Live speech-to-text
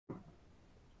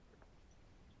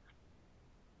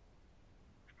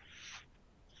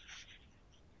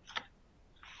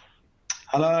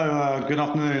Hello, good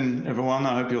afternoon, everyone.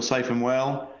 I hope you're safe and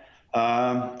well.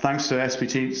 Thanks to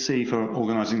SPTC for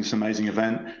organising this amazing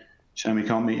event. Shame we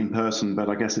can't meet in person, but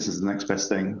I guess this is the next best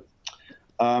thing.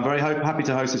 I'm very happy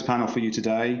to host this panel for you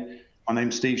today. My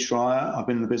name's Steve Schreier. I've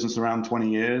been in the business around 20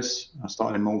 years. I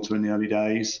started in Malta in the early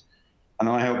days, and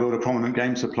I helped build a prominent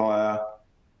game supplier,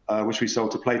 which we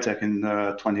sold to Playtech in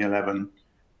 2011.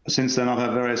 Since then, I've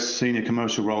had various senior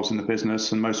commercial roles in the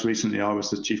business, and most recently, I was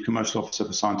the Chief Commercial Officer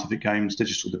for Scientific Games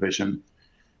Digital Division.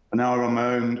 And now I run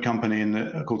my own company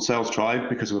called Sales Tribe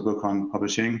because of a book I'm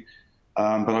publishing.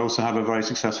 But I also have a very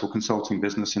successful consulting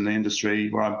business in the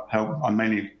industry where I'm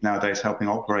mainly nowadays helping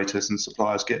operators and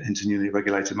suppliers get into newly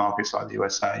regulated markets like the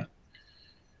USA.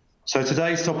 So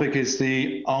today's topic is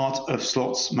the art of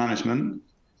slots management.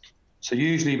 So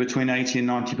usually between 80 and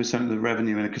 90% of the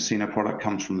revenue in a casino product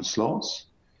comes from the slots.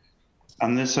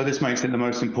 And this makes it the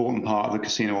most important part of the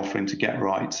casino offering to get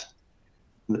right.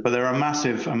 But there are a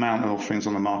massive amount of offerings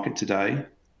on the market today.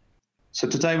 So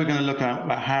today we're going to look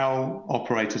at how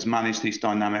operators manage these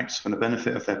dynamics for the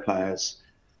benefit of their players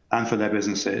and for their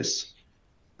businesses.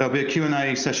 There'll be a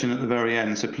Q&A session at the very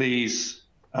end, so please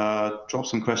drop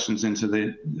some questions into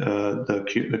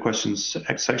the questions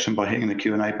section by hitting the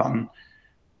Q&A button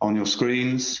on your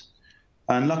screens.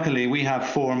 And luckily, we have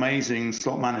four amazing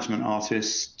slot management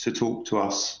artists to talk to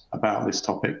us about this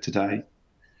topic today.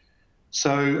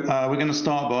 So we're going to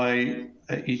start by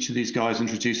each of these guys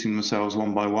introducing themselves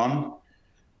one by one.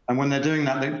 And when they're doing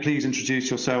that, please introduce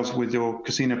yourselves with your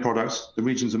casino products, the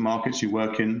regions and markets you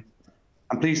work in.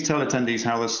 And please tell attendees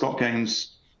how the slot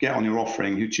games get on your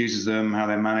offering, who chooses them, how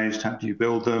they're managed, how do you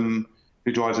build them,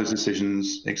 who drives those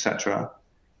decisions, etc.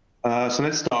 So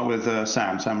let's start with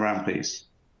Sam Brown, please.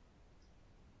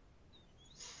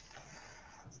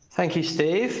 Thank you,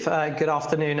 Steve. Good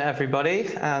afternoon, everybody,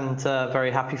 and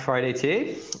very happy Friday to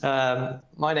you.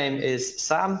 My name is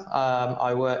Sam.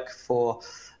 I work for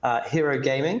Hero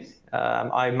Gaming.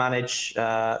 I manage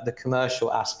the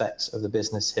commercial aspects of the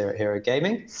business here at Hero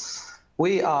Gaming.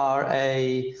 We are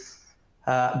a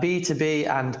B2B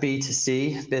and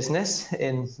B2C business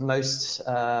in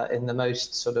the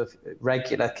most sort of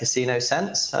regular casino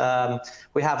sense.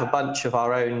 We have a bunch of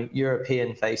our own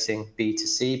European-facing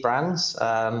B2C brands.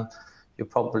 You've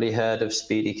probably heard of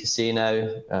Speedy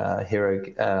Casino,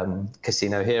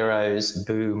 Casino Heroes,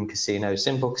 Boom Casino,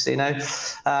 Simple Casino,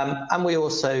 and we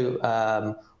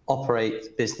also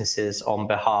operate businesses on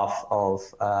behalf of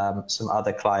some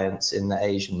other clients in the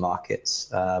Asian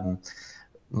markets.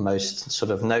 Most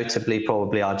sort of notably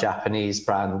probably our Japanese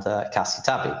brand,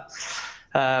 Kasitabi.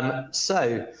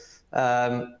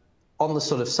 On the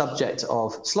sort of subject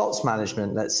of slots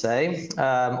management, let's say,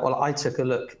 well, I took a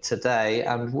look today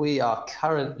and we are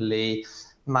currently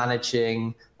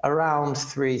managing around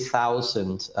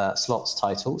 3,000 slots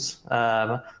titles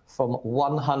from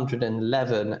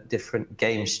 111 different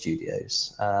game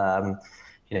studios.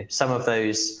 Some of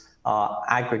those are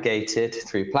aggregated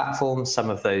through platforms, some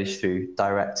of those through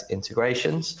direct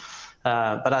integrations.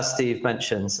 But as Steve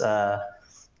mentions, a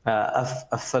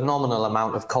phenomenal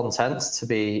amount of content to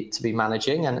be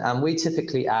managing, and we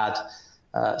typically add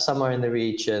somewhere in the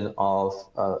region of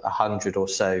 100 or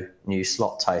so new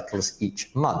slot titles each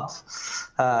month.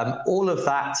 All of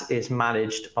that is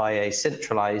managed by a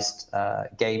centralized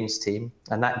games team,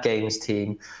 and that games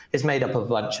team is made up of a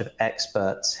bunch of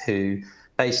experts who,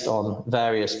 based on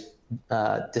various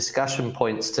discussion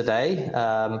points today,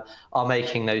 are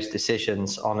making those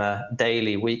decisions on a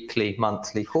daily, weekly,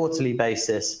 monthly, quarterly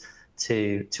basis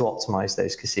to optimize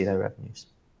those casino revenues.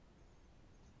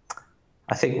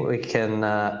 I think we can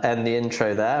end the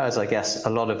intro there, as I guess a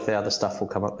lot of the other stuff will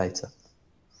come up later.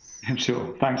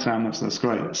 Sure. Thanks, Sam. That's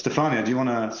great. Stefania, do you want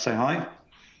to say hi?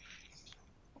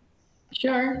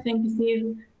 Sure. Thank you,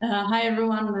 Steve. Hi,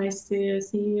 everyone. Nice to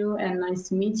see you and nice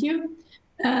to meet you.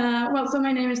 So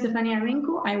my name is Stefania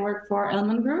Rinku. I work for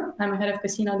Elman Group. I'm head of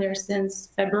casino there since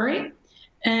February.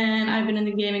 And I've been in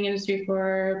the gaming industry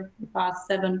for the past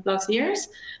 7+ years.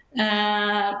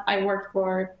 I worked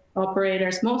for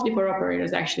operators, mostly for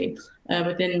operators actually,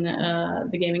 within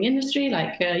the gaming industry,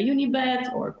 like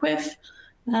Unibet or Quiff.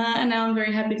 And now I'm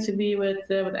very happy to be with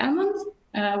Elman.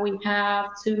 We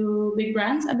have two big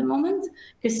brands at the moment,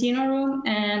 Casino Room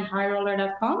and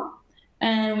HighRoller.com.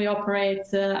 And we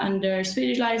operate under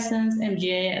Swedish license,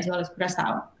 MGA, as well as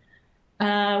Curaçao.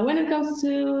 When it comes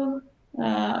to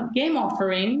game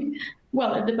offering,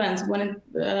 well, it depends. When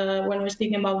we're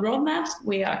speaking about roadmaps,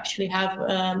 we actually have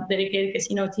a dedicated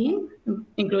casino team,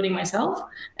 including myself,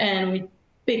 and we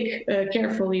pick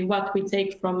carefully what we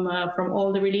take from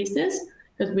all the releases,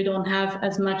 because we don't have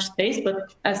as much space.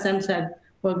 But as Sam said,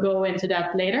 we'll go into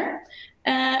that later.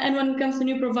 And when it comes to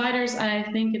new providers, I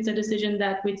think it's a decision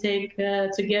that we take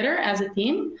together as a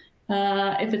team.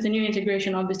 If it's a new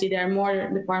integration, obviously there are more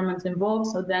departments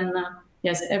involved. So then,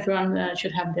 yes, everyone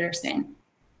should have their say.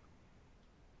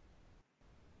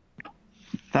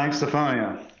 Thanks,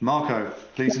 Stefania. Marco,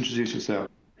 please introduce yourself.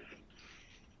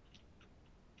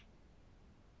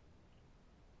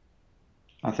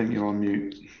 I think you're on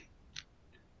mute.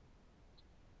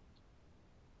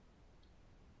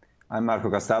 I'm Marco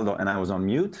Castaldo, and I was on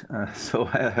mute. So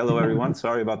hello, everyone.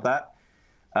 Sorry about that.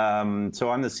 So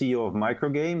I'm the CEO of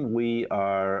Microgame. We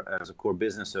are, as a core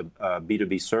business, a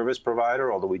B2B service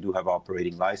provider, although we do have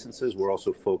operating licenses. We're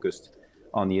also focused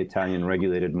on the Italian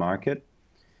regulated market.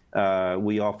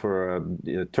 We offer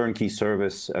a turnkey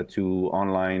service to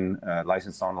online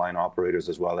licensed online operators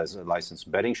as well as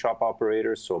licensed betting shop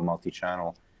operators. So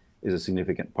multi-channel is a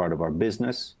significant part of our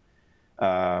business.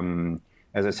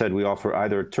 As I said, we offer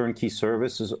either turnkey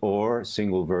services or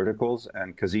single verticals,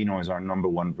 and casino is our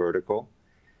 #1 vertical.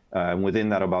 Within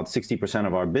that, about 60%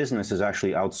 of our business is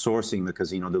actually outsourcing the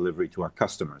casino delivery to our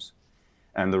customers.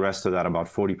 And the rest of that, about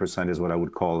 40%, is what I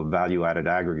would call a value-added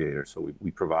aggregator. So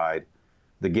we provide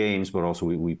the games, but also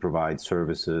we provide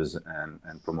services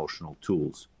and promotional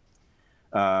tools.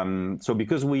 So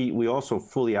because we also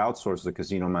fully outsource the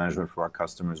casino management for our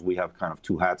customers, we have kind of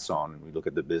two hats on. We look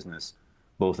at the business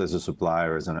both as a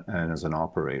supplier and as an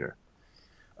operator.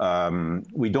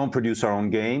 We don't produce our own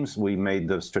games. We made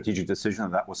the strategic decision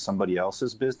that was somebody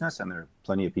else's business, and there are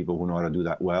plenty of people who know how to do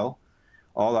that well.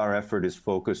 All our effort is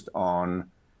focused on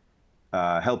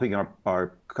helping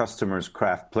our customers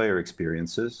craft player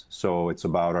experiences. So it's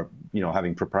about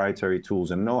having proprietary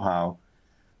tools and know-how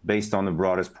based on the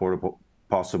broadest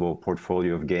possible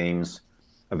portfolio of games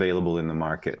available in the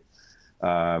market.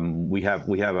 We have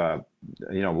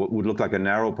what would look like a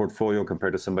narrow portfolio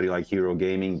compared to somebody like Hero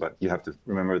Gaming, but you have to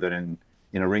remember that in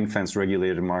a ring-fence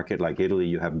regulated market like Italy,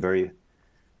 you have very,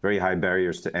 very high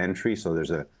barriers to entry. So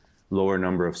there's a lower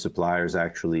number of suppliers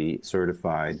actually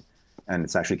certified, and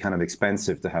it's actually kind of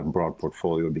expensive to have a broad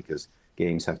portfolio because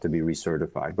games have to be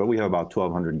recertified. But we have about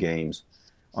 1,200 games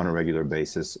on a regular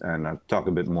basis, and I'll talk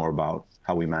a bit more about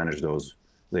how we manage those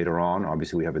later on.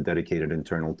 Obviously, we have a dedicated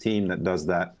internal team that does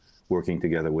that, working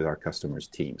together with our customers'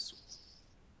 teams.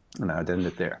 And I'd end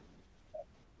it there.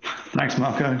 Thanks,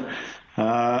 Marco.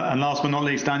 And last but not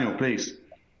least, Daniel, please.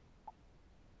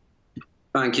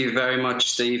 Thank you very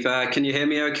much, Steve. Can you hear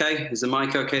me okay? Is the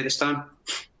mic okay this time?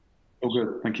 All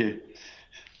good, thank you.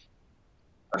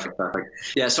 Perfect.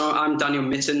 Yeah, so I'm Daniel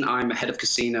Mitten. I'm head of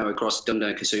casino across Dunder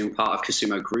and Kazum, part of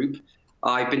Casumo Group.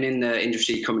 I've been in the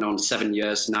industry coming on 7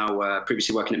 years now,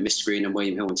 previously working at Mr. Green and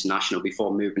William Hill International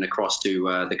before moving across to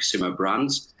the Casumo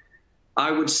brands. I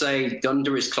would say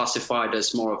Dunder is classified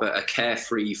as more of a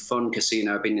carefree, fun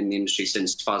casino. I've been in the industry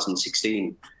since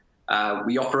 2016.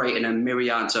 We operate in a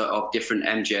myriad of different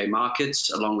MGA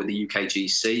markets, along with the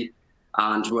UKGC,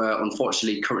 and we're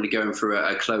unfortunately currently going through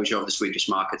a closure of the Swedish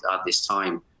market at this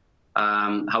time.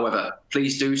 However,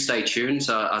 please do stay tuned,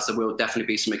 as there will definitely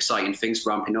be some exciting things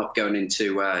ramping up going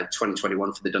into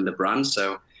 2021 for the Dunder brand.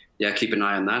 So yeah, keep an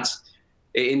eye on that.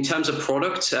 In terms of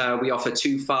product, we offer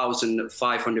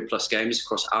 2,500 plus games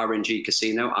across RNG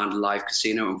Casino and Live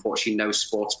Casino. Unfortunately, no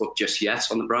sportsbook just yet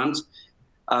on the brand.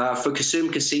 For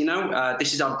Kazum Casino,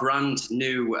 this is our brand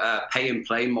new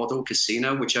pay-and-play model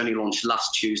casino, which only launched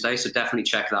last Tuesday, so definitely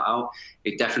check that out.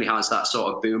 It definitely has that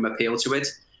sort of boom appeal to it.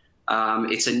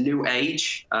 It's a new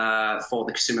age for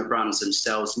the casino brands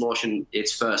themselves, launching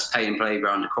its first pay-and-play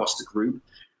brand across the group.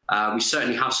 We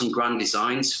certainly have some grand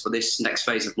designs for this next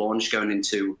phase of launch going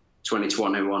into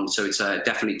 2021. So it's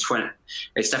definitely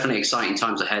exciting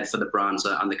times ahead for the brands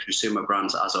and the consumer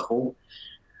brands as a whole.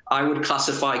 I would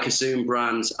classify Kazum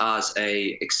brands as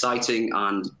a exciting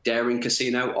and daring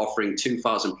casino, offering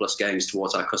 2,000 plus games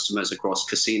towards our customers across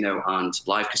casino and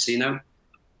live casino.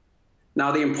 Now,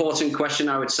 the important question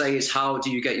I would say is, how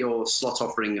do you get your slot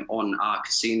offering on our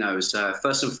casinos?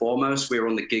 First and foremost, we're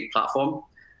on the gig platform.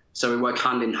 So we work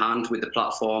hand in hand with the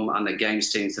platform and the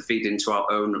games teams to feed into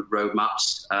our own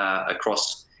roadmaps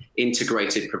across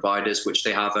integrated providers, which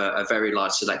they have a very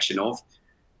large selection of.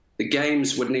 The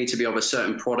games would need to be of a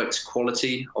certain product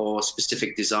quality or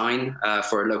specific design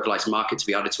for a localized market to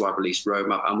be added to our release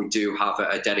roadmap. And we do have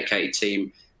a dedicated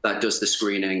team that does the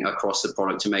screening across the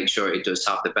product to make sure it does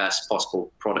have the best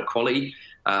possible product quality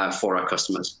for our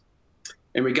customers.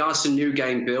 In regards to new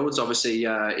game builds, obviously,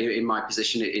 in my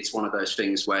position, it's one of those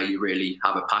things where you really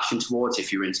have a passion towards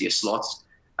if you're into your slots.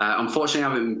 Unfortunately, I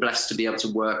haven't been blessed to be able to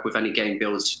work with any game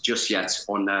builds just yet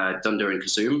on Dunder and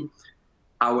Kazum.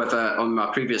 However, on my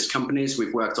previous companies,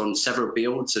 we've worked on several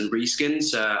builds and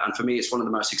reskins, and for me, it's one of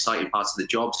the most exciting parts of the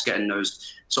job, getting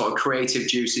those sort of creative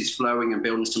juices flowing and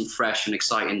building some fresh and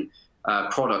exciting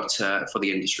product for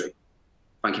the industry.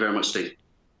 Thank you very much, Steve.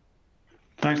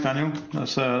 Thanks, Daniel.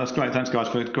 That's great. Thanks, guys,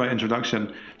 for a great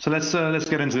introduction. So let's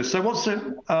get into this. So what's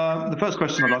the first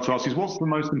question I'd like to ask is, what's the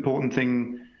most important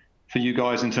thing for you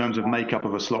guys in terms of makeup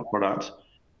of a slot product?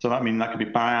 So that could be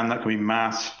BAM, that could be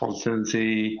mass,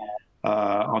 volatility,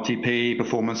 RTP,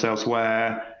 performance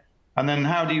elsewhere. And then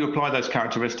how do you apply those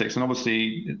characteristics? And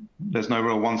obviously, there's no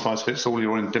real one size fits all.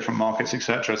 You're in different markets,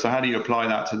 etc. So how do you apply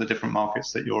that to the different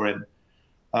markets that you're in?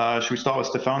 Should we start with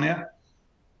Stefania?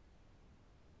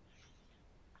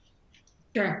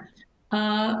 Sure.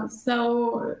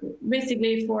 So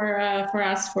basically, for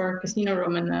us, for Casino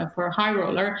Room and for High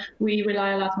Roller, we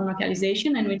rely a lot on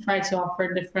localization, and we try to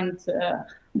offer different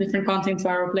content to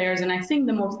our players. And I think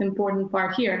the most important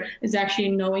part here is actually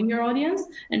knowing your audience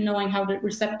and knowing how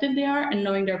receptive they are and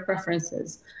knowing their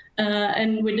preferences.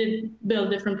 And we did build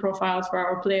different profiles for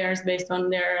our players based on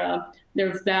their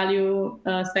value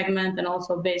segment and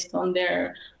also based on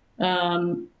their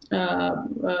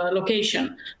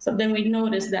location. So then we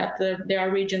noticed that there are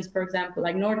regions, for example,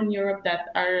 like Northern Europe, that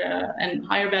are and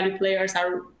higher value players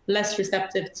are less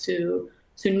receptive to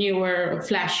newer,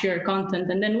 flashier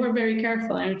content. And then we're very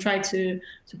careful and we try to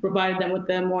provide them with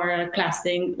a more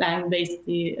classic land-based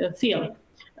feel.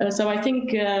 So I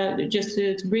think just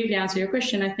to briefly answer your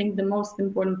question, I think the most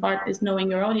important part is knowing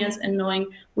your audience and knowing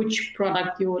which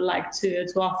product you would like to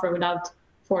offer without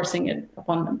forcing it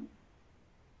upon them.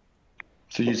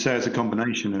 So you'd say it's a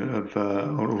combination of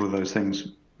all of those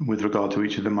things with regard to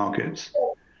each of the markets?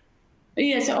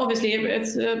 Yes, obviously,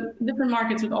 it's different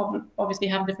markets would obviously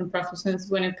have different preferences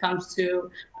when it comes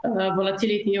to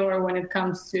volatility or when it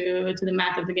comes to the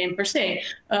math of the game per se.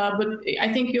 But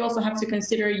I think you also have to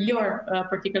consider your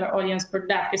particular audience for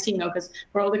that casino, because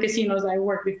for all the casinos I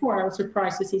worked before, I was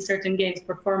surprised to see certain games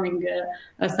performing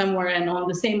somewhere and on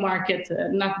the same market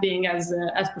not being as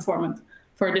performant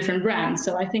for different brands.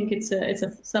 So I think it's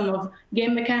a sum of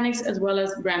game mechanics as well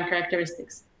as brand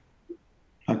characteristics.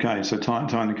 Okay, so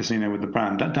tying the casino with the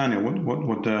brand. Daniel,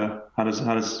 how does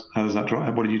that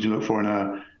drive? What do you look for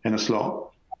in a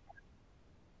slot?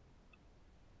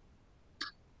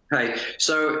 Hey,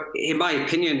 so in my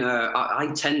opinion,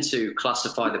 I tend to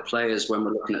classify the players when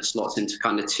we're looking at slots into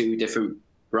kind of two different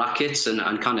brackets, and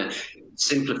kind of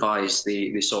simplifies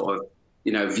the sort of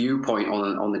viewpoint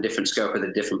on the different scope of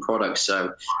the different products.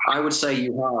 So I would say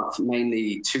you have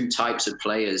mainly two types of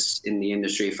players in the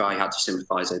industry, if I had to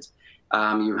simplify it.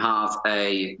 You have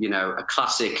a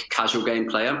classic casual game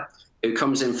player who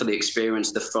comes in for the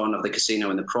experience, the fun of the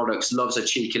casino and the products, loves a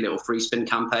cheeky little free spin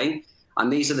campaign.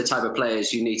 And these are the type of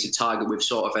players you need to target with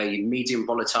sort of a medium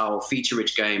volatile,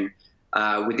 feature-rich game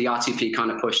with the RTP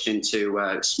kind of pushed into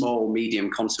small, medium,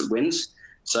 constant wins.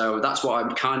 So that's what I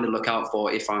would kind of look out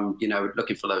for if I'm,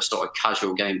 looking for those sort of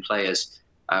casual game players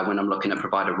when I'm looking at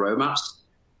provider roadmaps.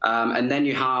 And then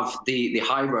you have the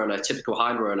high roller, typical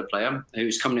high roller player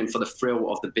who's coming in for the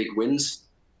thrill of the big wins.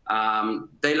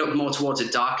 They look more towards a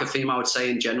darker theme, I would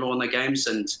say, in general in their games.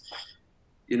 And,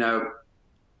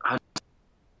 I'd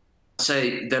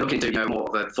say they're looking to more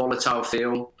of a volatile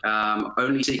feel,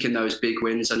 only seeking those big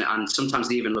wins. And sometimes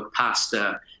they even look past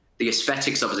the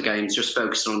aesthetics of the games, just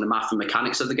focusing on the math and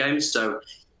mechanics of the games. So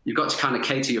you've got to kind of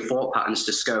cater your thought patterns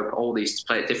to scope all these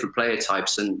different player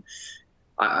types. And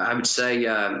I would say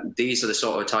these are the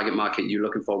sort of target market you're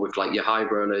looking for with like your high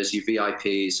rollers, your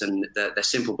VIPs, and they're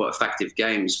simple but effective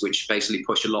games, which basically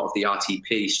push a lot of the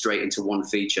RTP straight into one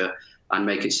feature and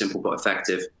make it simple but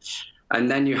effective. And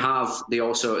then you have the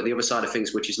other side of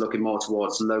things, which is looking more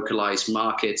towards localized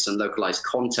markets and localized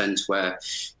content where,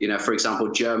 for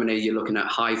example, Germany, you're looking at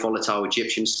high volatile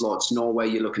Egyptian slots. Norway,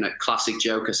 you're looking at classic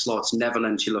Joker slots.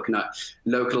 Netherlands, you're looking at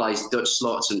localized Dutch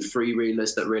slots and free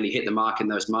reelers that really hit the mark in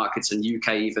those markets. And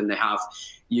UK, even they have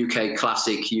UK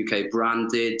classic, UK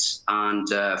branded and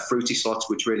fruity slots,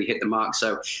 which really hit the mark.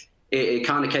 So it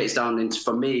kind of caters down into,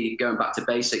 for me, going back to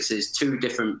basics, is two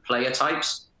different player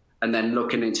types, and then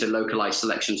looking into localized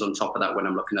selections on top of that when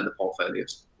I'm looking at the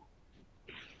portfolios.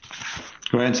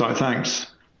 Great insight, thanks.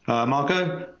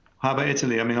 Marco, how about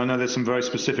Italy? I mean, I know there's some very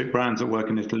specific brands that work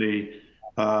in Italy,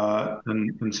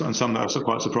 and some that are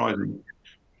quite surprising.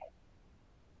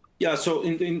 Yeah, so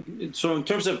in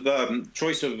terms of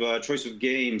choice of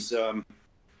games,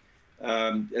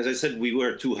 as I said, we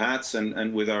wear two hats,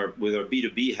 and with our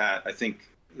B2B hat, I think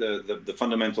the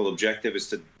fundamental objective is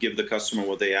to give the customer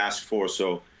what they ask for.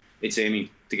 So it's aiming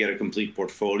to get a complete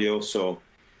portfolio. So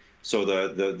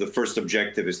the first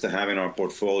objective is to have in our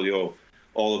portfolio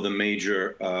all of the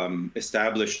major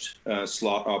established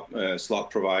slot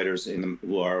providers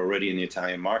who are already in the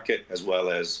Italian market, as well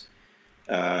as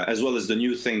the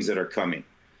new things that are coming.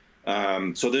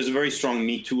 So there's a very strong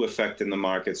Me Too effect in the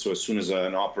market. So as soon as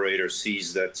an operator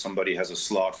sees that somebody has a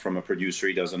slot from a producer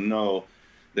he doesn't know,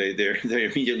 they're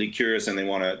immediately curious and they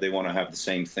want to have the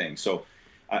same thing. So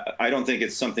I don't think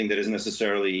it's something that is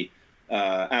necessarily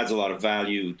adds a lot of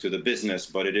value to the business,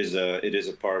 but it is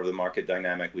a part of the market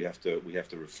dynamic we have to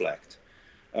reflect.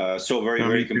 So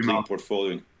very complete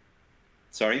portfolio.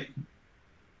 Sorry.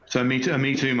 So a Me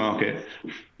Too market.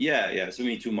 Yeah, it's a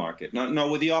Me Too market. Now,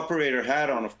 with the operator hat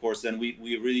on, of course, then we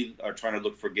really are trying to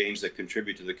look for games that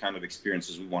contribute to the kind of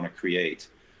experiences we want to create.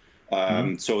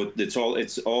 So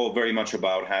it's all very much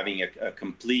about having a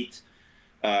complete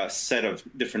set of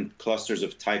different clusters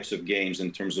of types of games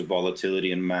in terms of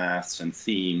volatility and maths and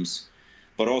themes,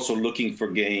 but also looking for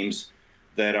games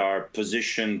that are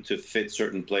positioned to fit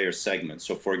certain player segments.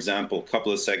 So, for example, a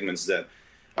couple of segments that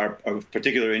are of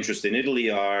particular interest in Italy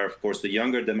are, of course, the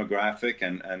younger demographic,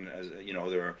 and you know,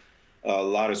 there are a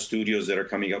lot of studios that are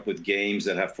coming up with games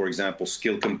that have, for example,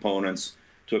 skill components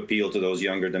to appeal to those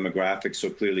younger demographics. So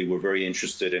clearly, we're very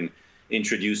interested in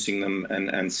introducing them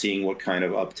and seeing what kind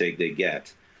of uptake they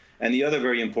get. And the other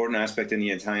very important aspect in the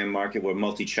Italian market, where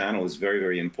multi-channel is very,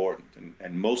 very important,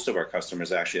 and most of our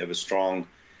customers actually have a strong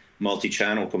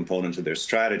multi-channel component to their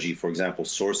strategy. For example,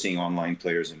 sourcing online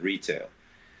players in retail.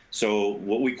 So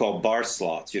what we call bar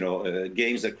slots, you know,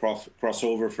 games that cross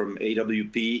over from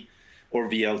AWP or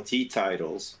VLT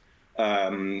titles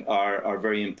are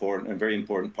very important, a very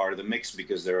important part of the mix,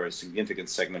 because there are a significant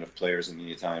segment of players in the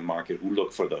Italian market who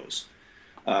look for those.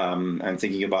 And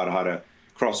thinking about how to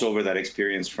cross over that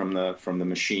experience from the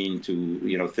machine to,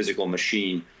 you know, physical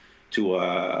machine to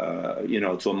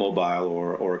to a mobile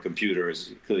or a computer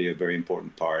is clearly a very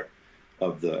important part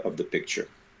of the picture.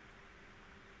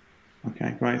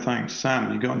 Okay, great, thanks.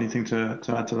 Sam, you got anything to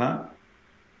add to that?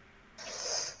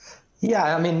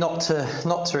 Yeah, I mean, not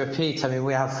to repeat, I mean,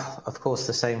 we have, of course,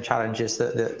 the same challenges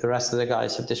that the rest of the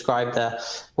guys have described there.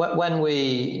 When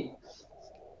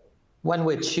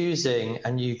we're choosing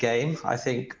a new game, I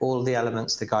think all the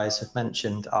elements the guys have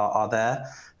mentioned are there.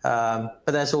 But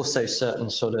there's also certain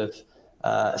sort of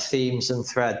themes and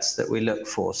threads that we look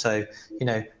for. So, you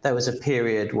know, there was a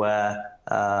period where,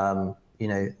 you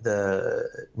know, the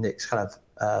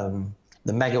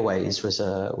Megaways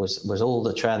was all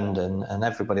the trend, and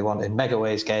everybody wanted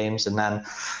Megaways games, and then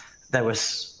there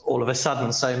was all of a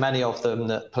sudden so many of them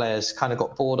that players kind of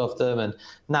got bored of them, and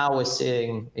now we're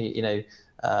seeing, you know,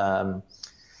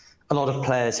 a lot of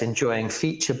players enjoying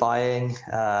feature buying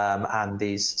and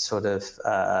these sort of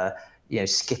you know,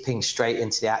 skipping straight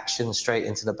into the action, straight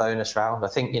into the bonus round. I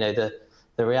think, you know,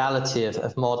 the reality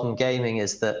of modern gaming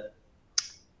is that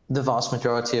the vast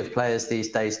majority of players these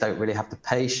days don't really have the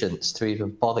patience to even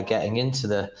bother getting into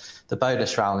the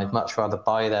bonus round. They'd much rather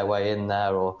buy their way in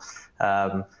there, or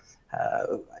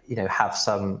you know, have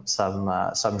some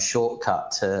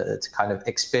shortcut to kind of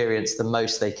experience the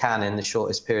most they can in the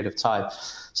shortest period of time.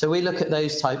 So we look at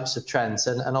those types of trends,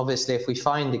 and obviously if we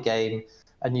find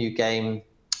a new game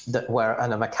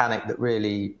and a mechanic that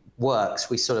really works,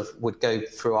 we sort of would go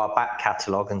through our back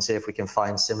catalogue and see if we can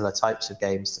find similar types of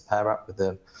games to pair up with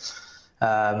them.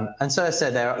 And so I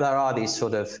said, there are these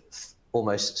sort of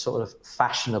almost sort of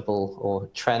fashionable or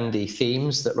trendy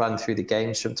themes that run through the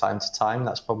games from time to time.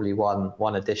 That's probably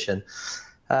one addition.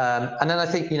 And then I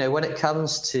think, you know, when it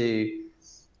comes to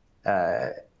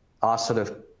our sort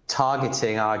of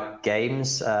targeting our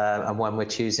games and when we're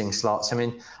choosing slots, I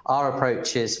mean, our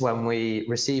approach is when we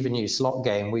receive a new slot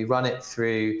game, we run it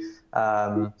through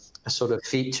a sort of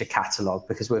feature catalog,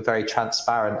 because we're very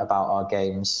transparent about our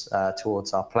games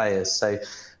towards our players. So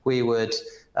we would,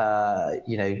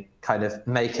 you know, kind of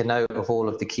make a note of all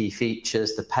of the key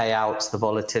features, the payouts, the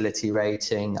volatility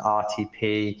rating,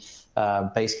 RTP,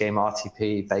 base game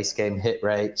RTP, base game hit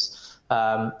rates.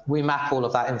 We map all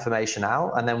of that information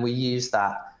out, and then we use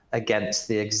that against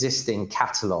the existing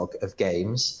catalog of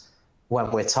games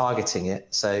when we're targeting it.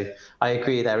 So I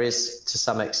agree, there is to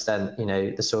some extent, you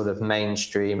know, the sort of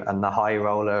mainstream and the high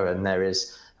roller, and there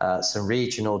is some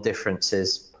regional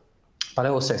differences. But I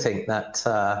also think that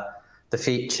the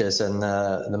features and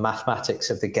the mathematics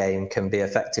of the game can be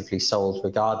effectively solved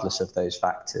regardless of those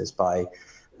factors by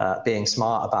being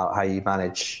smart about how you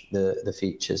manage the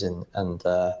features and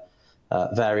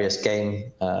various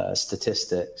game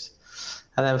statistics.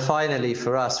 And then finally,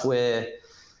 for us, we're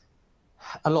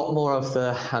a lot more of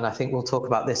and I think we'll talk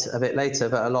about this a bit later,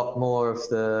 but a lot more of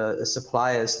the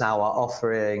suppliers now are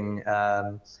offering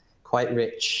quite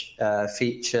rich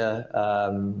features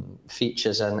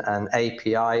and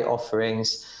API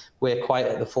offerings. We're quite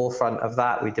at the forefront of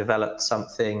that. We developed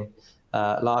something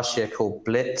last year called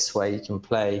Blitz, where you can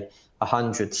play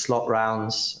 100 slot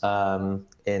rounds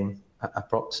in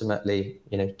approximately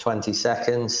 20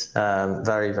 seconds.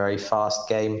 Very, very fast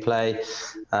gameplay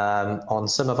on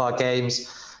some of our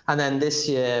games. And then this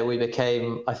year we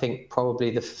became, I think,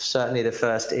 probably certainly the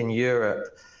first in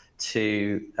Europe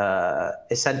to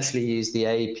essentially use the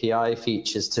API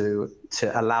features to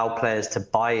allow players to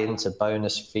buy into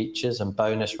bonus features and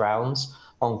bonus rounds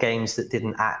on games that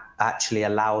didn't actually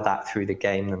allow that through the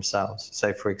game themselves.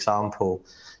 So, for example,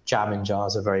 Jam and Jar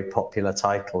is a very popular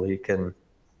title. You can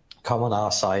come on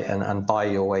our site and buy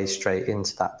your way straight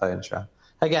into that bonus round.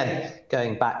 Again,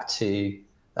 going back to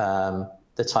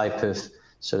the type of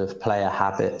sort of player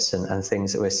habits and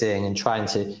things that we're seeing, and trying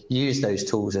to use those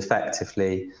tools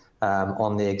effectively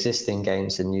on the existing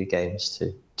games and new games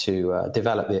to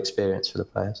develop the experience for the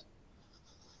players.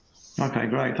 Okay,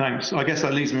 great, thanks. I guess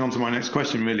that leads me on to my next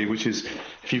question, really, which is,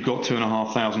 if you've got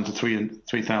 2,500 to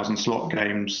 3,000 slot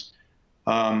games,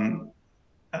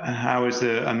 how is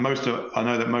the, and I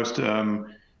know that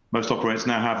most operators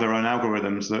now have their own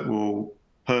algorithms that will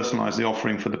personalize the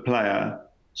offering for the player.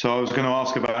 So I was going to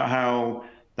ask about how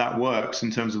that works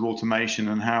in terms of automation,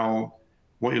 and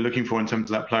what you're looking for in terms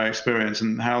of that player experience,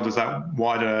 and how does that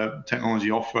wider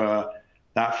technology offer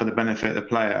that for the benefit of the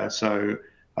player? So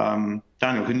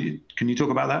Daniel, can you talk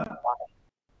about that?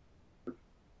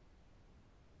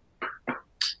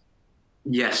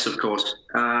 Yes, of course.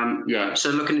 Yeah.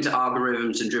 So looking into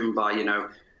algorithms and driven by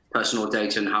personal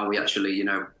data and how we actually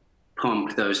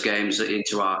pump those games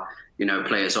into our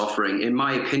players' offering. In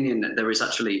my opinion, there is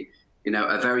actually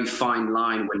a very fine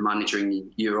line when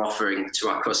managing your offering to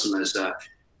our customers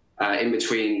in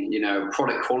between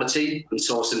product quality and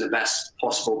sourcing the best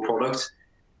possible product.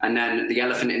 And then the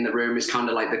elephant in the room is kind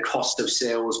of like the cost of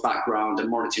sales background and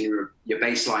monitoring your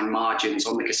baseline margins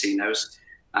on the casinos.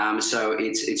 So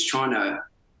it's trying to,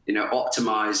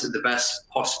 optimize the best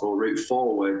possible route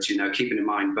forward, keeping in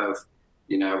mind both,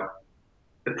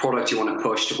 the product you want to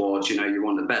push towards, you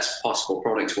want the best possible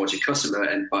product towards your customer,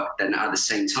 but then at the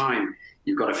same time,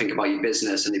 you've got to think about your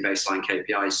business and your baseline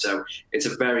KPIs. So it's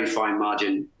a very fine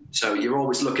margin. So you're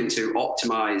always looking to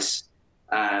optimize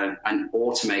and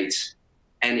automate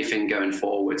anything going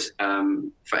forward.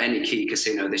 For any key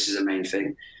casino, this is a main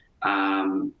thing.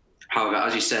 However,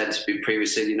 as you said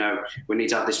previously, we need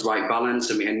to have this right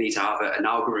balance, and we need to have an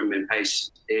algorithm in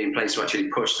place to actually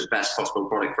push the best possible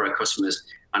product for our customers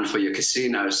and for your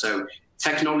casino. So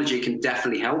technology can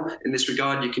definitely help in this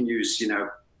regard. You can use,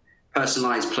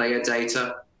 personalized player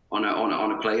data on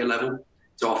a player level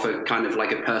to offer kind of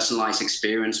like a personalized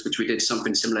experience, which we did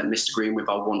something similar at Mr. Green with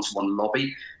our one-to-one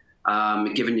lobby.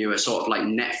 Giving you a sort of like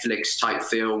Netflix type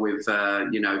feel with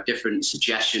different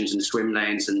suggestions and swim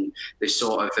lanes and this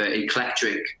sort of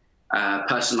eclectic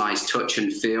personalized touch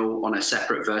and feel on a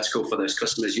separate vertical for those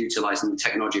customers, utilizing the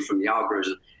technology from the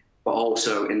algorithm. But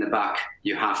also in the back,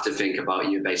 you have to think about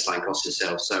your baseline cost of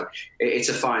sales. So it's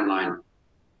a fine line.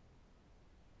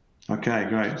 Okay,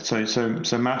 great. So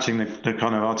matching the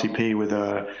kind of RTP with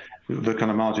the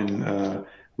kind of margin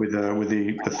with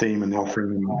the theme and the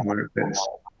offering and where it fits.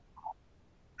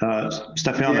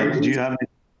 Stefano, do you have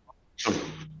any?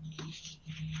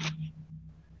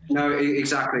 No,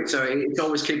 exactly. So it's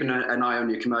always keeping an eye on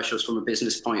your commercials from a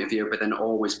business point of view, but then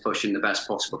always pushing the best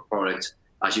possible product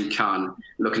as you can,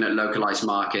 looking at localized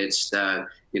markets, the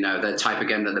type of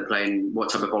game that they're playing, what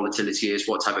type of volatility is,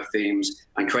 what type of themes,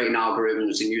 and creating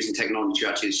algorithms and using technology to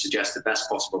actually suggest the best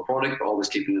possible product, but always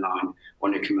keeping an eye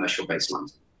on your commercial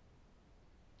baselines.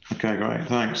 Okay, great.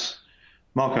 Thanks.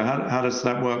 Marco, how does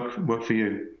that work for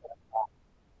you?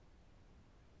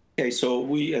 Okay, so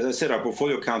we, as I said, our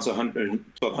portfolio counts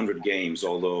 1,200 games,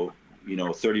 although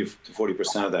 30 to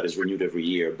 40% of that is renewed every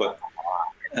year. But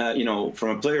from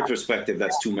a player perspective,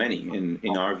 that's too many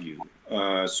in our view.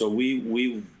 So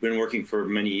we've been working for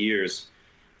many years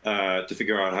to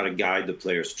figure out how to guide the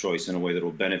player's choice in a way that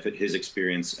will benefit his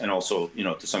experience and also,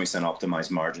 to some extent, optimize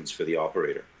margins for the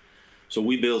operator. So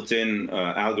we built in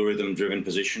algorithm-driven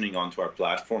positioning onto our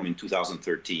platform in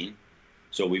 2013.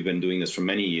 So we've been doing this for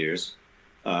many years.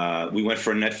 We went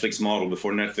for a Netflix model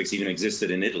before Netflix even existed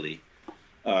in Italy.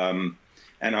 And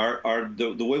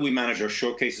the way we manage our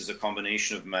showcase is a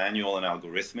combination of manual and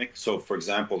algorithmic. So, for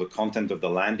example, the content of the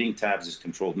landing tabs is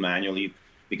controlled manually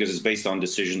because it's based on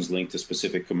decisions linked to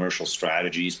specific commercial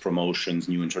strategies, promotions,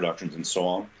 new introductions, and so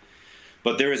on.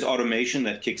 But there is automation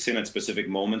that kicks in at specific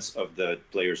moments of the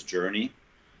player's journey.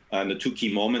 And the two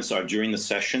key moments are during the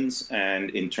sessions and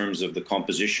in terms of the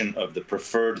composition of the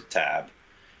preferred tab,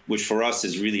 which for us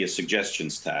is really a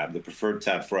suggestions tab. The preferred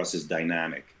tab for us is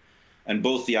dynamic. And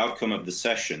both the outcome of the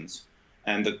sessions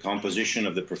and the composition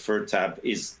of the preferred tab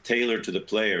is tailored to the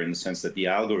player in the sense that the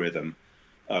algorithm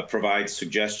provides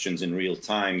suggestions in real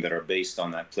time that are based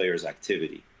on that player's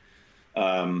activity.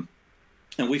 And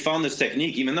we found this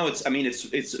technique, even though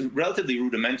it's relatively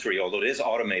rudimentary, although it is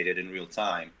automated in real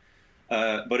time.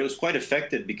 But it was quite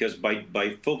effective because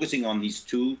by focusing on these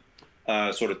two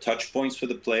sort of touch points for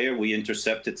the player, we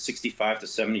intercepted 65 to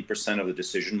 70% of the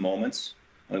decision moments.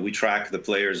 We track the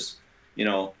players,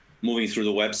 moving through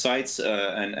the websites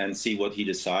and see what he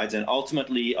decides. And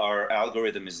ultimately, our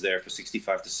algorithm is there for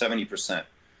 65 to 70%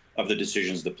 of the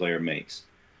decisions the player makes.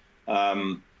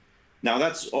 Now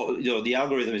that's, the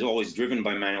algorithm is always driven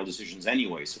by manual decisions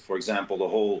anyway. So for example,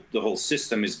 the whole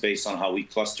system is based on how we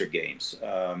cluster games.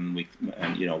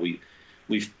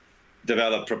 We've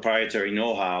developed proprietary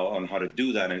know-how on how to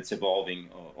do that, and it's evolving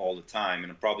all the time.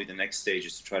 And probably the next stage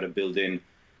is to try to build in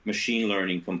machine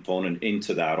learning component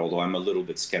into that, although I'm a little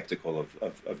bit skeptical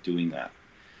of doing that.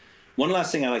 One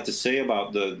last thing I like to say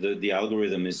about the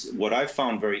algorithm is what I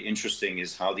found very interesting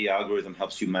is how the algorithm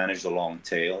helps you manage the long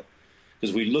tail.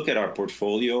 Because we look at our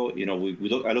portfolio,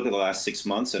 I look at the last 6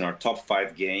 months, and our top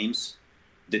 5 games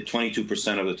did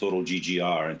 22% of the total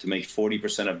GGR. And to make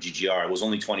 40% of GGR, it was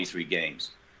only 23 games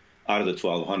out of the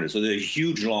 1,200. So there's a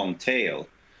huge long tail.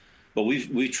 But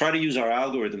we try to use our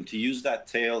algorithm to use that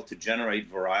tail to generate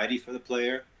variety for the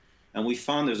player. And we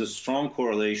found there's a strong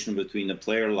correlation between the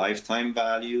player lifetime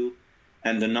value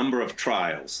and the number of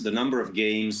trials. The number of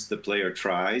games the player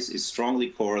tries is strongly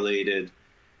correlated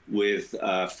with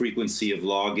frequency of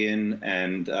login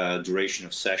and duration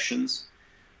of sessions.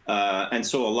 And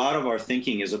so a lot of our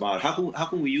thinking is about how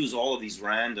can we use all of these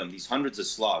hundreds of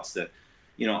slots that,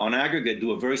 on aggregate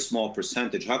do a very small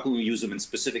percentage. How can we use them in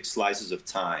specific slices of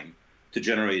time to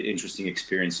generate interesting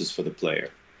experiences for the player?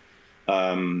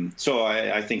 So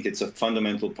I think it's a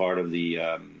fundamental part of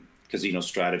the casino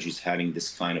strategies, having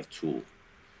this kind of tool.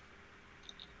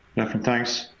 Definitely,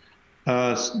 thanks.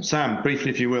 Sam, briefly,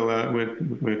 if you will,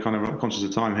 we're kind of conscious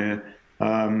of time here.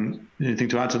 Anything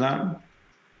to add to that?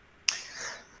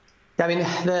 Yeah, I mean,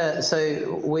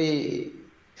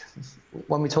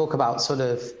 when we talk about sort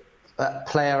of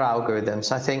player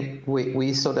algorithms, I think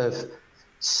we sort of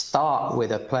start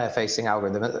with a player-facing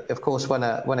algorithm. Of course, when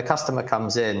a customer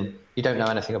comes in, you don't know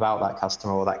anything about that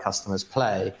customer or that customer's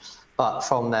play, but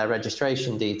from their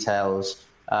registration details,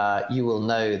 you will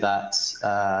know that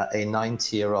a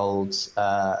 90-year-old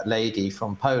lady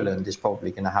from Poland is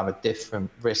probably going to have a different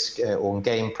risk or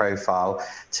game profile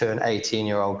to an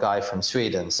 18-year-old guy from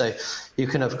Sweden. So you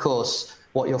can, of course,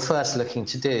 what you're first looking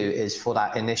to do is for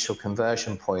that initial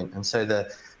conversion point. And so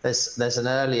there's an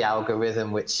early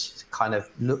algorithm which kind of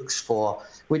looks for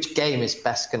which game is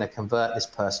best going to convert this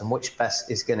person, which best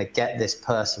is going to get this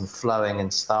person flowing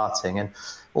and starting. And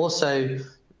also,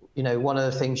 one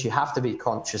of the things you have to be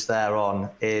conscious there on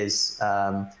is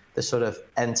the sort of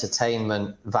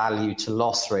entertainment value to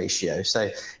loss ratio. So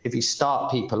if you start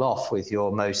people off with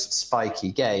your most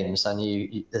spiky games,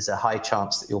 and there's a high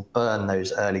chance that you'll burn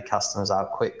those early customers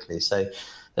out quickly. So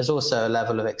there's also a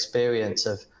level of experience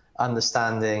of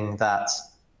understanding that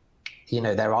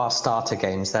there are starter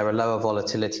games, there are lower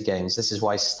volatility games. This is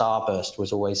why Starburst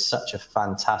was always such a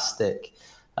fantastic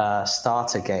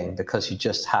starter game, because you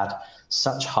just had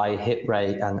such high hit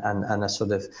rate and a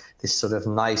sort of this sort of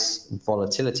nice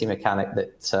volatility mechanic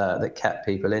that kept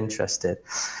people interested.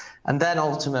 And then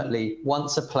ultimately,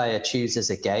 once a player chooses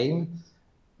a game,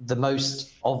 the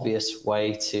most obvious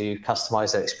way to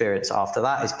customize their experience after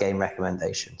that is game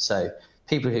recommendation. So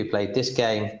people who played this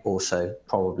game also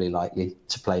probably likely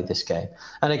to play this game.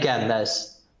 And again,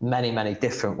 there's many, many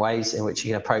different ways in which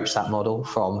you can approach that model,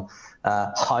 from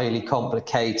highly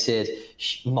complicated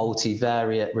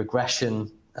multivariate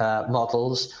regression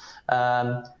models,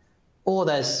 or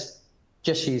there's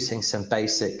just using some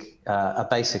a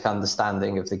basic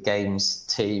understanding of the games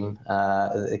team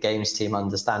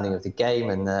understanding of the game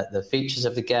and the features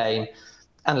of the game,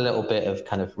 and a little bit of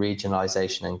kind of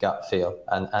regionalization and gut feel.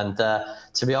 And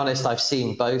to be honest, I've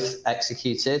seen both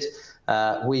executed.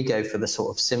 We go for the sort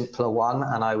of simpler one,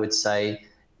 and I would say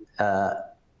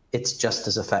it's just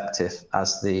as effective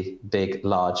as the big,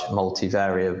 large,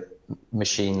 multivariate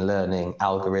machine learning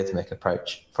algorithmic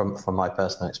approach from my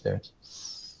personal experience.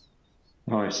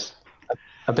 Nice.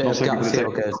 A bit of gut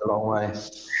feel goes a long way.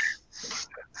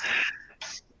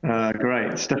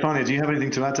 Great. Stefania, do you have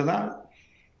anything to add to that?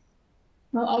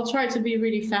 Well, I'll try to be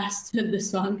really fast with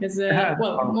this one because,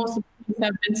 most of the things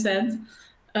have been said.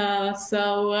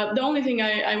 The only thing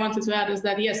I wanted to add is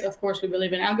that, yes, of course, we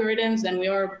believe in algorithms, and we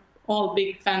are all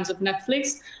big fans of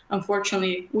Netflix.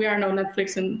 Unfortunately, we are no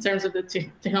Netflix in terms of the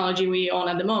technology we own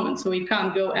at the moment, so we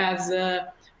can't go as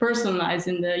personalized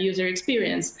in the user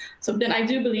experience. So then I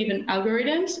do believe in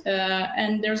algorithms,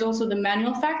 and there's also the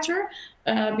manual factor,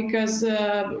 because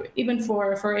even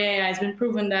for AI, it's been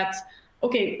proven that,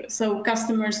 okay, so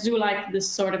customers do like this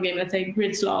sort of game, let's say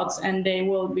grid slots, and they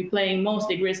will be playing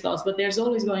mostly grid slots, but there's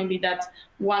always going to be that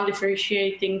one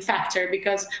differentiating factor,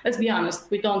 because let's be honest,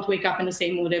 we don't wake up in the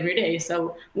same mood every day.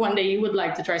 So one day you would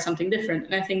like to try something different.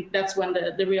 And I think that's when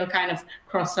the real kind of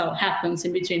cross-sell happens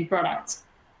in between products.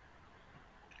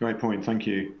 Great point, thank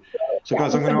you. So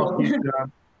guys, I'm going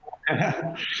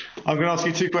to ask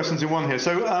you two questions in one here.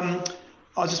 So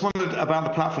I just wondered about the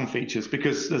platform features,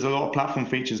 because there's a lot of platform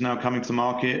features now coming to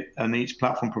market, and each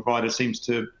platform provider seems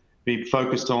to be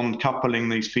focused on coupling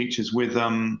these features with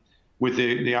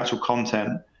the actual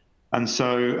content. And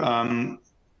so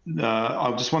I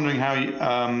was just wondering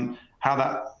how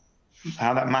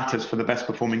that matters for the best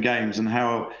performing games, and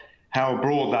how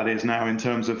broad that is now in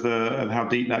terms of how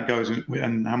deep that goes,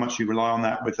 and how much you rely on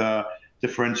that with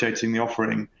differentiating the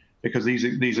offering, because these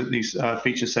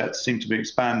feature sets seem to be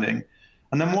expanding.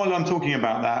 And then while I'm talking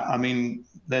about that, I mean,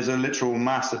 there's a literal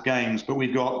mass of games, but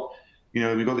we've got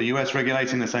the US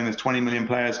regulating. They're saying there's 20 million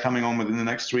players coming on within the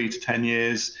next 3 to 10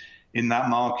 years in that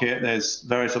market. There's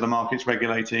various other markets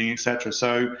regulating, etc.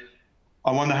 So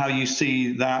I wonder how you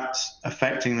see that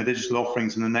affecting the digital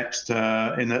offerings in the next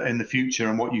in the future,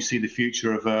 and what you see the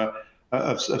future of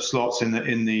slots in the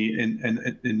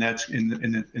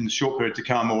short period to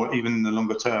come, or even in the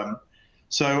longer term.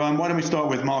 So why don't we start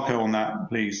with Marco on that,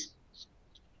 please?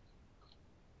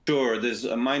 Sure. There's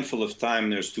mindful of time.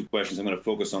 There's two questions. I'm going to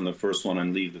focus on the first one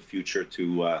and leave the future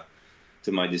to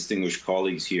my distinguished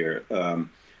colleagues here.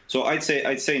 So I'd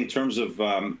say in terms of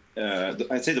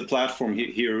I'd say the platform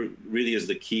here really is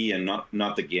the key, and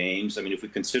not the games. I mean, if we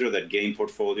consider that game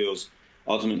portfolios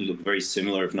ultimately look very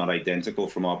similar, if not identical,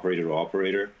 from operator to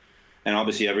operator, and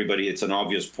obviously it's an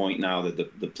obvious point now that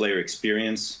the player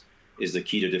experience is the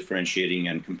key to differentiating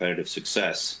and competitive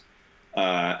success.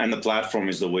 And the platform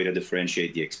is the way to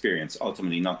differentiate the experience,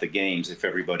 ultimately not the games, if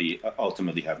everybody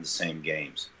ultimately have the same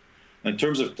games. In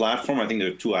terms of platform, I think there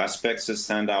are two aspects that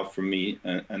stand out for me.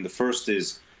 And the first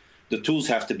is the tools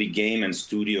have to be game and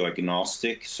studio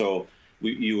agnostic. So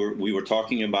we were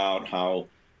talking about how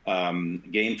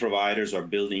game providers are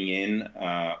building in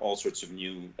all sorts of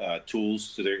new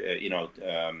tools to their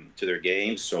to their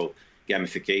games. So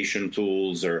gamification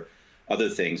tools or other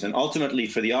things. And ultimately,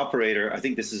 for the operator, I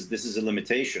think this is a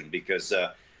limitation, because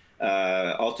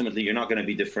ultimately you're not going to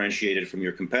be differentiated from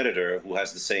your competitor who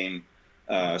has the same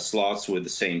slots with the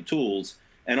same tools.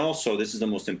 And also, this is the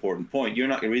most important point, you're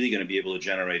not really going to be able to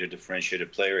generate a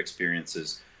differentiated player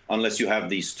experiences unless you have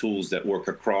these tools that work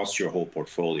across your whole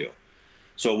portfolio.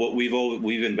 So what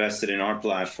we've invested in our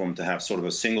platform to have sort of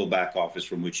a single back office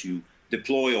from which you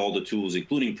deploy all the tools,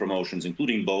 including promotions,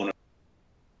 including bonus,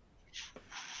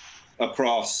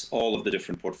 across all of the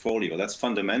different portfolio. That's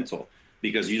fundamental,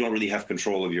 because you don't really have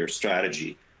control of your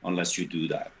strategy unless you do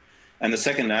that. And the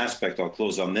second aspect, I'll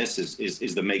close on this,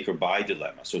 is the make or buy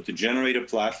dilemma. So to generate a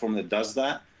platform that does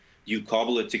that, you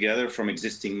cobble it together from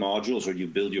existing modules, or you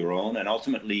build your own, and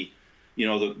ultimately, you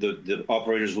know, the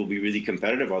operators will be really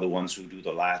competitive are the ones who do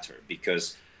the latter,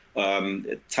 because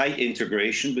tight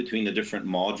integration between the different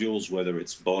modules, whether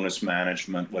it's bonus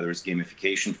management, whether it's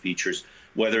gamification features,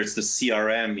 whether it's the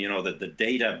CRM, you know, the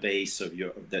database of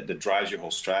that drives your whole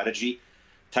strategy.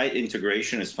 Tight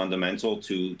integration is fundamental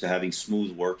to having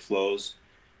smooth workflows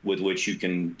with which you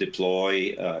can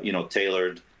deploy, you know,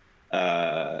 tailored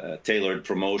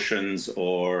promotions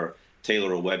or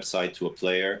tailor a website to a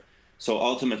player. So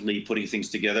ultimately, putting things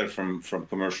together from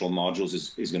commercial modules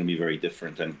is going to be very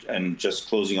different. And just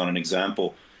closing on an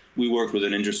example, we worked with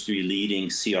an industry-leading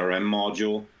CRM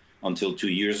module until 2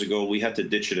 years ago. We had to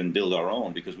ditch it and build our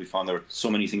own, because we found there were so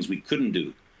many things we couldn't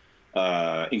do,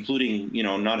 including, you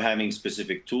know, not having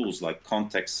specific tools like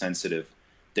context-sensitive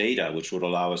data, which would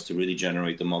allow us to really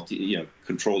generate the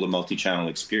control the multi-channel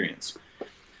experience.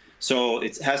 So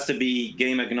it has to be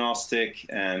game agnostic,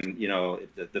 and, you know,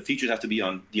 the features have to be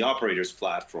on the operator's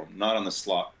platform, not on the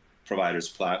slot provider's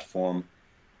platform.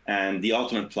 And the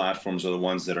ultimate platforms are the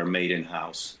ones that are made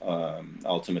in-house.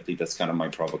 Ultimately, that's kind of my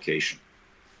provocation.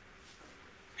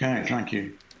 Okay, thank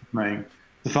you, May.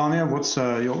 Stefania,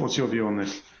 what's your view on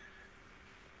this?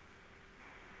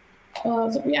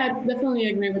 So yeah, I definitely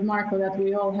agree with Marco that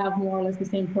we all have more or less the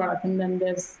same product, and then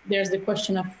there's the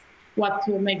question of what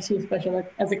makes you special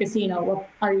as a casino? What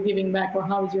are you giving back, or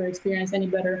how is your experience any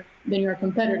better than your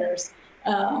competitors?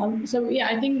 So yeah,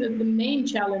 I think that the main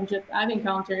challenge that I've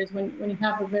encountered is when you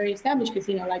have a very established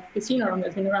casino, like Casino Room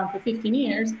that's been around for 15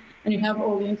 years, and you have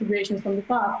all the integrations from the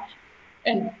past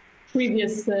and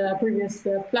previous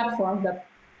platforms that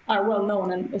are well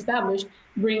known and established,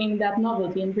 bringing that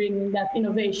novelty and bringing that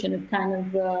innovation,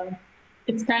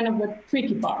 it's kind of a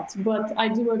tricky part. But I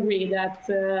do agree that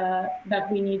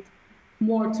that we need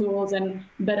more tools and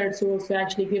better tools to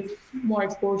actually give more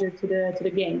exposure to the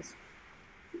games.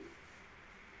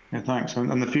 Yeah, thanks.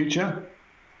 And the future?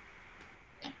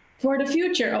 For the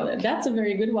future, oh, that's a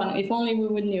very good one. If only we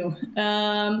would knew.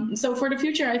 So for the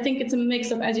future, I think it's a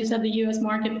mix of, as you said, the U.S.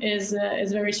 market is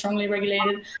very strongly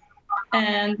regulated,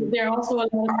 and there are also a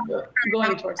lot of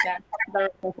going towards that.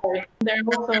 There are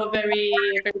also very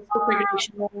strict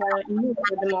regulation in Europe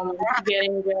at the moment,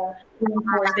 getting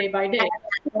reinforced day by day.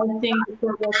 So I think the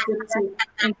progress should take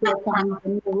into account the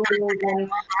new rules, and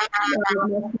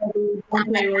the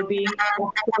gameplay will be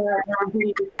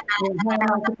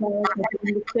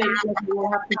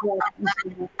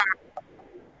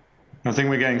I think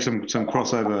we're getting some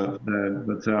crossover there,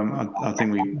 but I think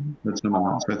that's some of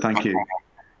that. So thank you.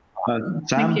 Sam?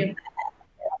 Thank you.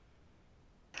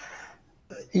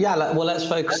 Yeah, well, let's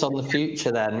focus on the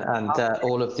future then, and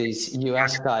all of these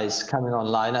US guys coming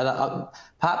online. And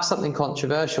perhaps something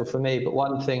controversial for me, but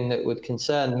one thing that would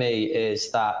concern me is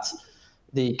that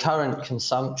the current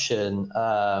consumption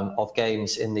of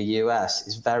games in the US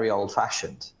is very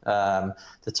old-fashioned.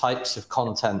 The types of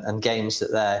content and games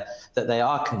that they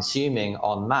are consuming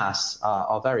en masse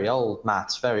are very old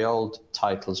very old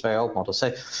titles, very old models.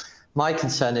 So my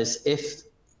concern is if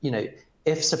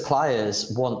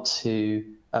suppliers want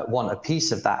a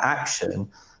piece of that action,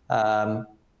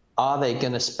 are they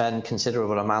going to spend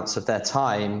considerable amounts of their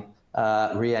time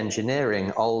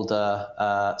re-engineering older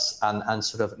and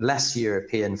sort of less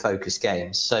European focused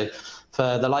games? So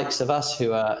for the likes of us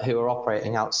who are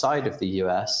operating outside of the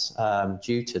US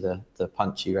due to the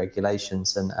punchy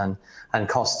regulations and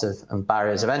cost of and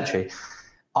barriers of entry,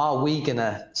 are we going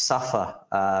to suffer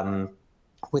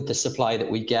with the supply that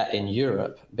we get in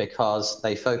Europe because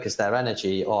they focus their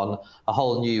energy on a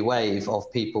whole new wave of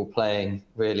people playing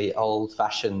really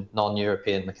old-fashioned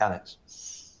non-European mechanics?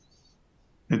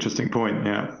 Interesting point.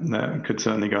 Yeah, that could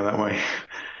certainly go that way.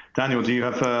 Daniel, do you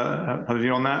have a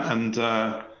view on that and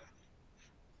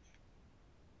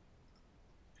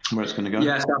where it's going to go?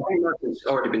 Yes, I think that's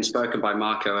already been spoken by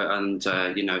Marco and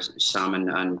Sam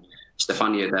and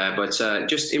Stefania there. But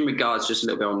just in regards, just a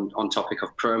little bit on topic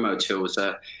of promo tools.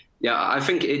 Yeah, I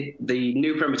think the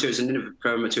new promo tools and innovative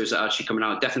promo tools that are actually coming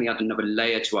out definitely add another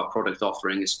layer to our product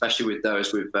offering, especially with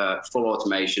those with full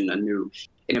automation and new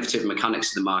innovative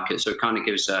mechanics to the market. So it kind of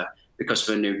gives the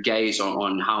customer a new gaze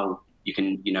on how you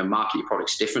can market your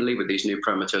products differently with these new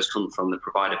promo tools coming from the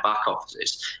provider back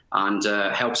offices, and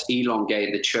helps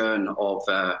elongate the churn of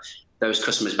those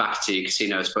customers back to your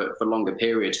casinos for longer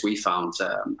periods, we found.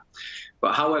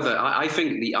 But however, I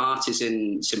think the art is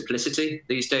in simplicity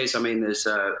these days. I mean, there's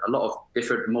a lot of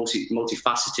different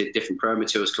multifaceted different promo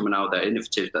tools coming out that are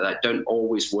innovative that don't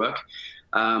always work.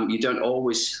 You don't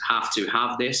always have to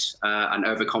have this and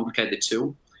overcomplicate the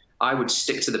tool. I would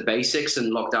stick to the basics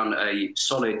and lock down a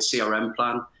solid CRM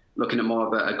plan, looking at more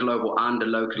of a global and a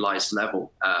localized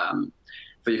level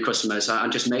for your customers,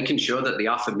 and just making sure that they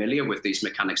are familiar with these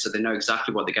mechanics so they know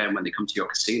exactly what they're getting when they come to your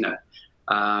casino.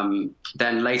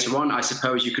 Then later on, I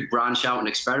suppose you could branch out and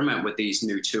experiment with these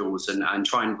new tools and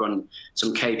try and run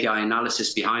some KPI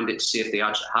analysis behind it to see if they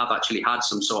have actually had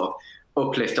some sort of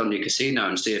uplift on your casino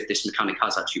and see if this mechanic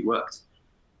has actually worked.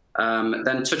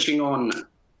 Then touching on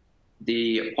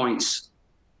the points,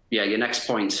 your next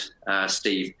point,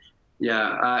 Steve.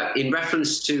 In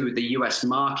reference to the US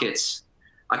markets,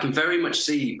 I can very much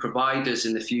see providers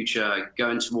in the future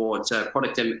going towards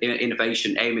product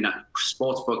innovation, aiming at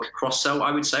sportsbook cross-sell,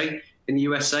 I would say, in the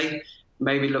USA.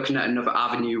 Maybe looking at another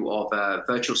avenue of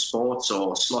virtual sports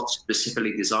or slots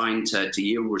specifically designed to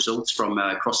yield results from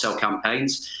cross-sell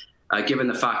campaigns, given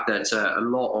the fact that a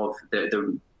lot of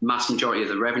the mass majority of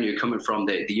the revenue coming from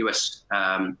the US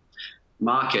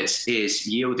markets is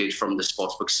yielded from the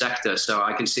sportsbook sector. So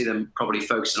I can see them probably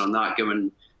focusing on that,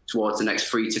 going towards the next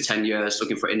 3 to 10 years,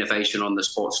 looking for innovation on the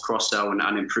sports cross-sell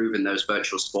and improving those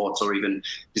virtual sports, or even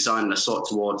designing a sort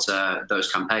towards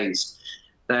those campaigns.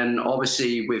 Then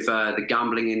obviously with the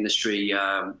gambling industry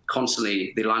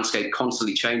the landscape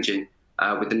constantly changing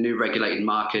with the new regulated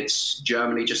markets,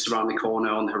 Germany just around the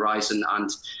corner on the horizon, and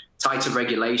tighter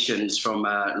regulations from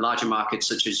larger markets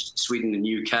such as Sweden and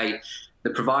UK. the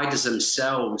providers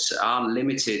themselves are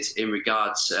limited in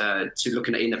regards to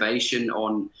looking at innovation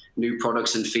on new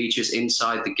products and features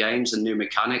inside the games and new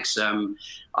mechanics.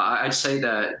 I'd say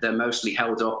they're mostly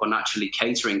held up on actually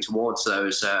catering towards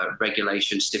those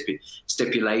regulation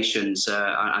stipulations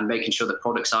and making sure that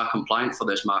products are compliant for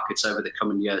those markets over the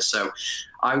coming years. So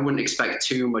I wouldn't expect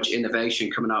too much innovation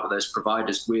coming out of those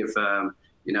providers with the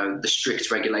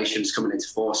strict regulations coming into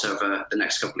force over the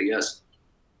next couple of years.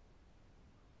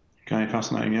 Okay,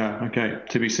 fascinating. Yeah, okay,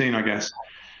 to be seen, I guess.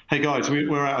 Hey guys,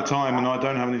 we're out of time, and I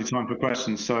don't have any time for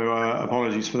questions, so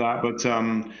apologies for that. But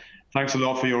thanks a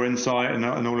lot for your insight and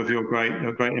all of your great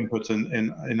input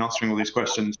in answering all these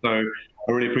questions. So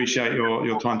I really appreciate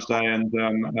your time today, and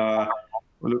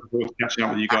we look forward to catching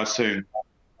up with you guys soon.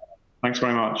 Thanks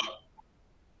very much.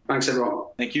 Thanks, everyone.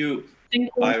 Thank you. Thank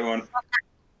you. Bye, everyone.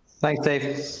 Thanks,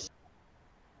 Dave.